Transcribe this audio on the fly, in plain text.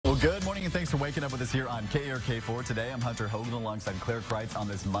Good morning and thanks for waking up with us here on KRK4 today. I'm Hunter Hogan alongside Claire Kreitz on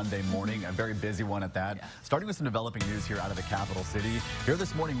this Monday morning, a very busy one at that. Yeah. Starting with some developing news here out of the capital city. Here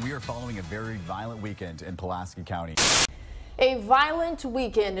this morning we are following a very violent weekend in Pulaski County. A violent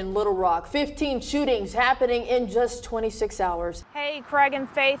weekend in Little Rock. 15 shootings happening in just 26 hours. Hey, Craig and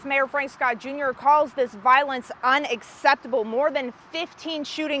Faith. Mayor Frank Scott Jr. calls this violence unacceptable. More than 15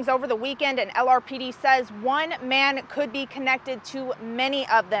 shootings over the weekend, and LRPD says one man could be connected to many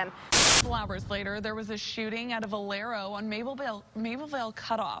of them. A couple hours later, there was a shooting at a Valero on Mabelvale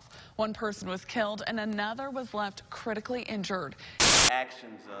Cutoff. One person was killed and another was left critically injured.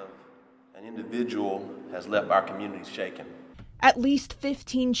 Actions of an individual has left our community shaken. At least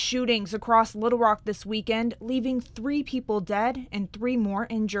 15 shootings across Little Rock this weekend, leaving 3 people dead and 3 more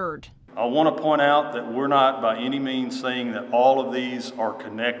injured. I want to point out that we're not by any means saying that all of these are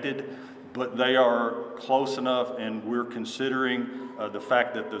connected, but they are close enough, and we're considering the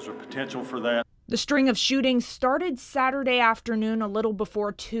fact that there's a potential for that. The string of shootings started Saturday afternoon a little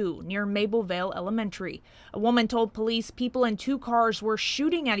before 2 near Mabelvale Elementary. A woman told police people in 2 cars were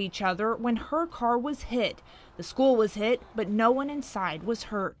shooting at each other when her car was hit. The school was hit, but no one inside was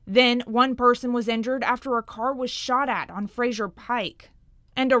hurt. Then one person was injured after a car was shot at on Frazier Pike.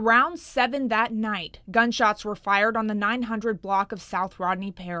 And around 7 that night, gunshots were fired on the 900 block of South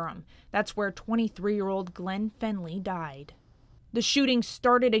Rodney Parham. That's where 23-year-old Glenn Finley died. The shooting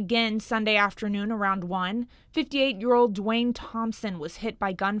started again Sunday afternoon around 1. 58-year-old Dwayne Thompson was hit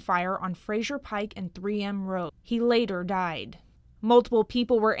by gunfire on Frazier Pike and 3M Road. He later died. Multiple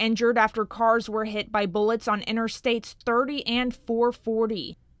people were injured after cars were hit by bullets on Interstates 30 and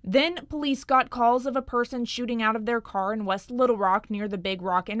 440. Then police got calls of a person shooting out of their car in West Little Rock near the Big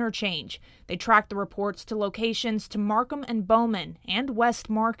Rock interchange. They tracked the reports to locations to Markham and Bowman and West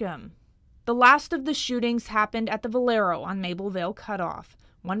Markham. The last of the shootings happened at the Valero on Mabelvale Cutoff.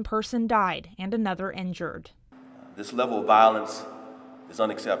 1 person died and another injured. This level of violence is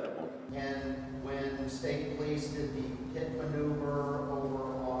unacceptable. And when state police did the hit maneuver over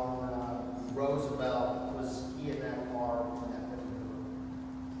on Roosevelt, was he in that car when that hit maneuver?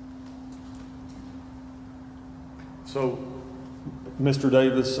 So, Mr.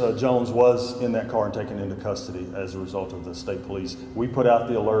 Davis Jones was in that car and taken into custody as a result of the state police. We put out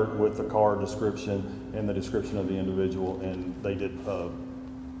the alert with the car description and the description of the individual, and they did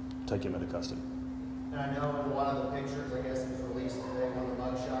take him into custody. And I know in one of the pictures, I guess it was released today, one of the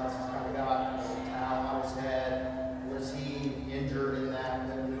mugshots, he's kind of got a towel on his head. Was he injured in that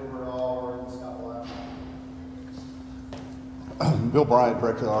maneuver at all or stuff like that? Bill Bryant,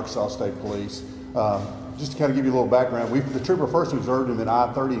 Director of the Arkansas State Police. Just to kind of give you a little background, the trooper first observed him in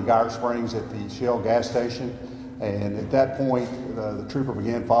I-30 in Geyer Springs at the Shell gas station, and at that point the trooper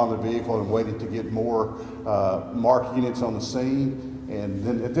began following the vehicle and waited to get more MARC units on the scene. And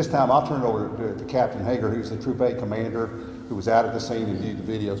then at this time I'll turn it over to Captain Hager, who's the Troop A commander, who was out at the scene and viewed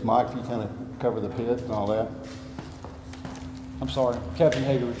the videos. Mike, if you kind of cover the pit and all that. I'm sorry, Captain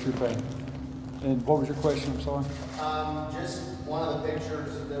Hager with Troop A. And what was your question? I'm sorry. Just one of the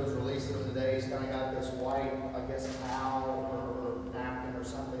pictures that was released today, he's kind of got this white, I guess, towel or napkin or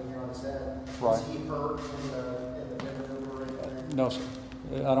something here on his head. Right. Was he hurt in the maneuver or anything? No, sir.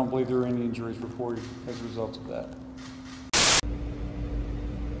 I don't believe there were any injuries reported as a result of that.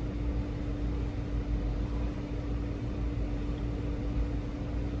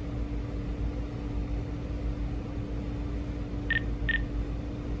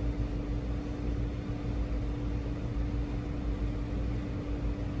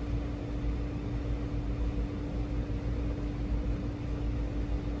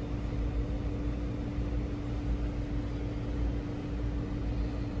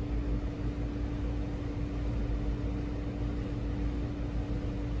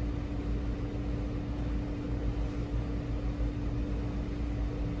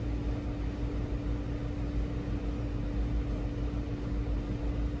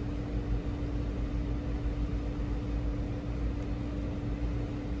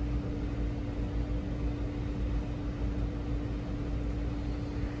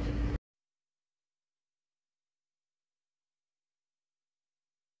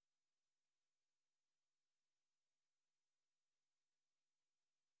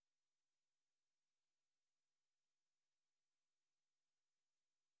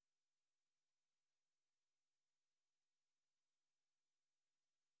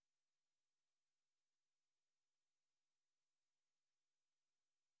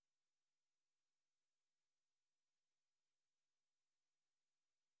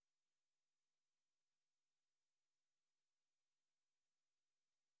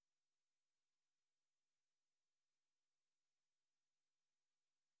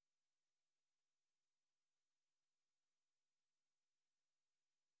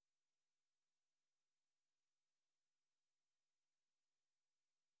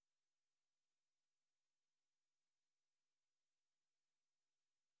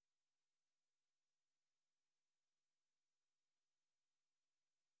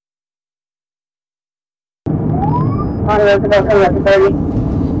 on Roosevelt, coming up to 30.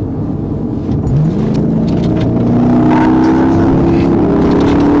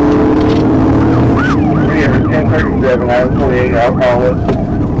 We are 1037, I was 28, I'll call it.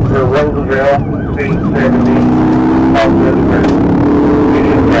 For Roosevelt, speed 70, off Roosevelt,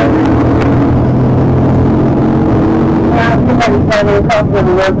 medium traffic. 237, crossing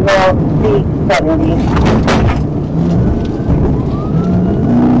over Roosevelt, speed 70.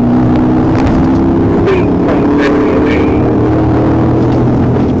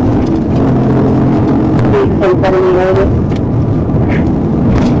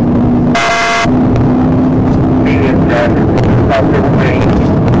 Medium traffic, South Rodney Parham,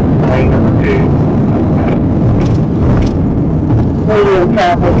 lane number 2. Medium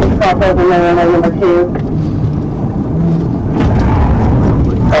traffic, just cross over lane number 2.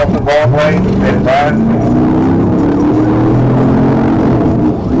 Crossing Broadway, and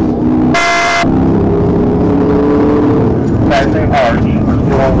passing Arch,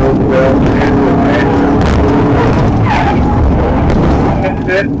 still on Roosevelt,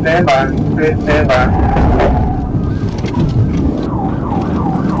 stand by. Here,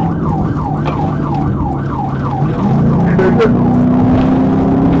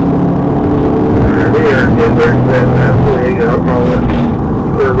 absolutely, I'll call it.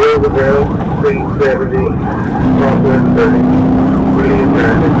 For Roosevelt, speed 70, crosswest 30, medium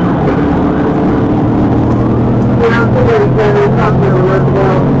traffic. Now, 237, crossing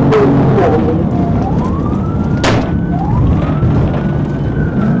Roosevelt, speed 70.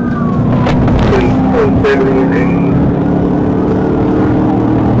 70 and 80.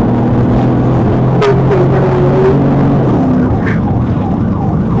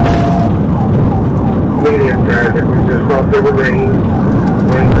 Medium traffic, we just crossed over lane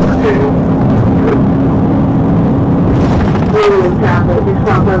number 2. Medium traffic, just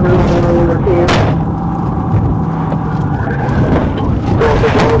crossed over lane number 2.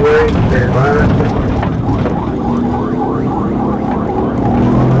 Crossing Broadway, stand by.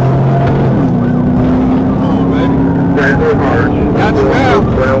 Got you out.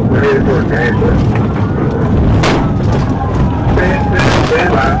 Well, we're headed towards Nashville. Stand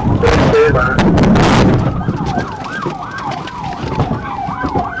by.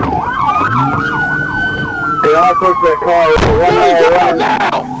 They all push that car over 1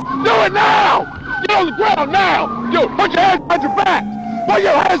 now! Do it now! Get on the ground now! Yo, put your hands behind your back! Put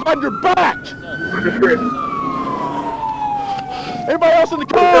your hands behind your back! Anybody else in the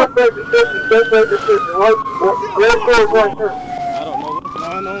car? Red car, I don't know what's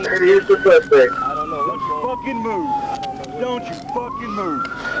going on. and here's the suspect. I don't know what's going on. Fucking move. Don't you fucking move.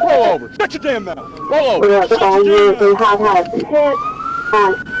 Roll over. Shut your damn mouth. Roll over. We're at the phone here, we have had a hit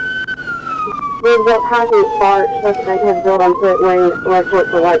on Roosevelt Housing Spark. Suspect has built on foot wearing red shorts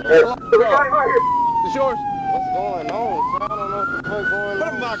and white shirt. It's yours. What's going on? I don't know what the fuck's going on. Put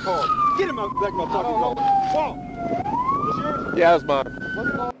him in my car. Get him out back my fucking car. Come on. Yeah, it's mine.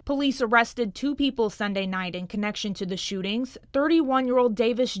 Police arrested 2 people Sunday night in connection to the shootings. 31-year-old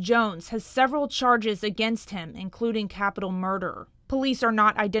Davis Jones has several charges against him, including capital murder. Police are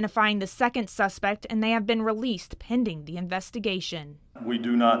not identifying the second suspect, and they have been released pending the investigation. We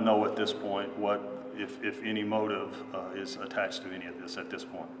do not know at this point what, if any motive is attached to any of this at this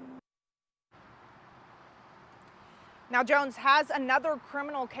point. Now, Jones has another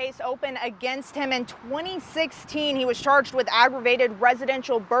criminal case open against him. In 2016, he was charged with aggravated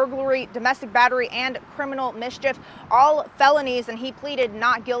residential burglary, domestic battery, and criminal mischief, all felonies, and he pleaded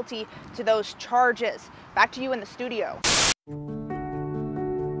not guilty to those charges. Back to you in the studio.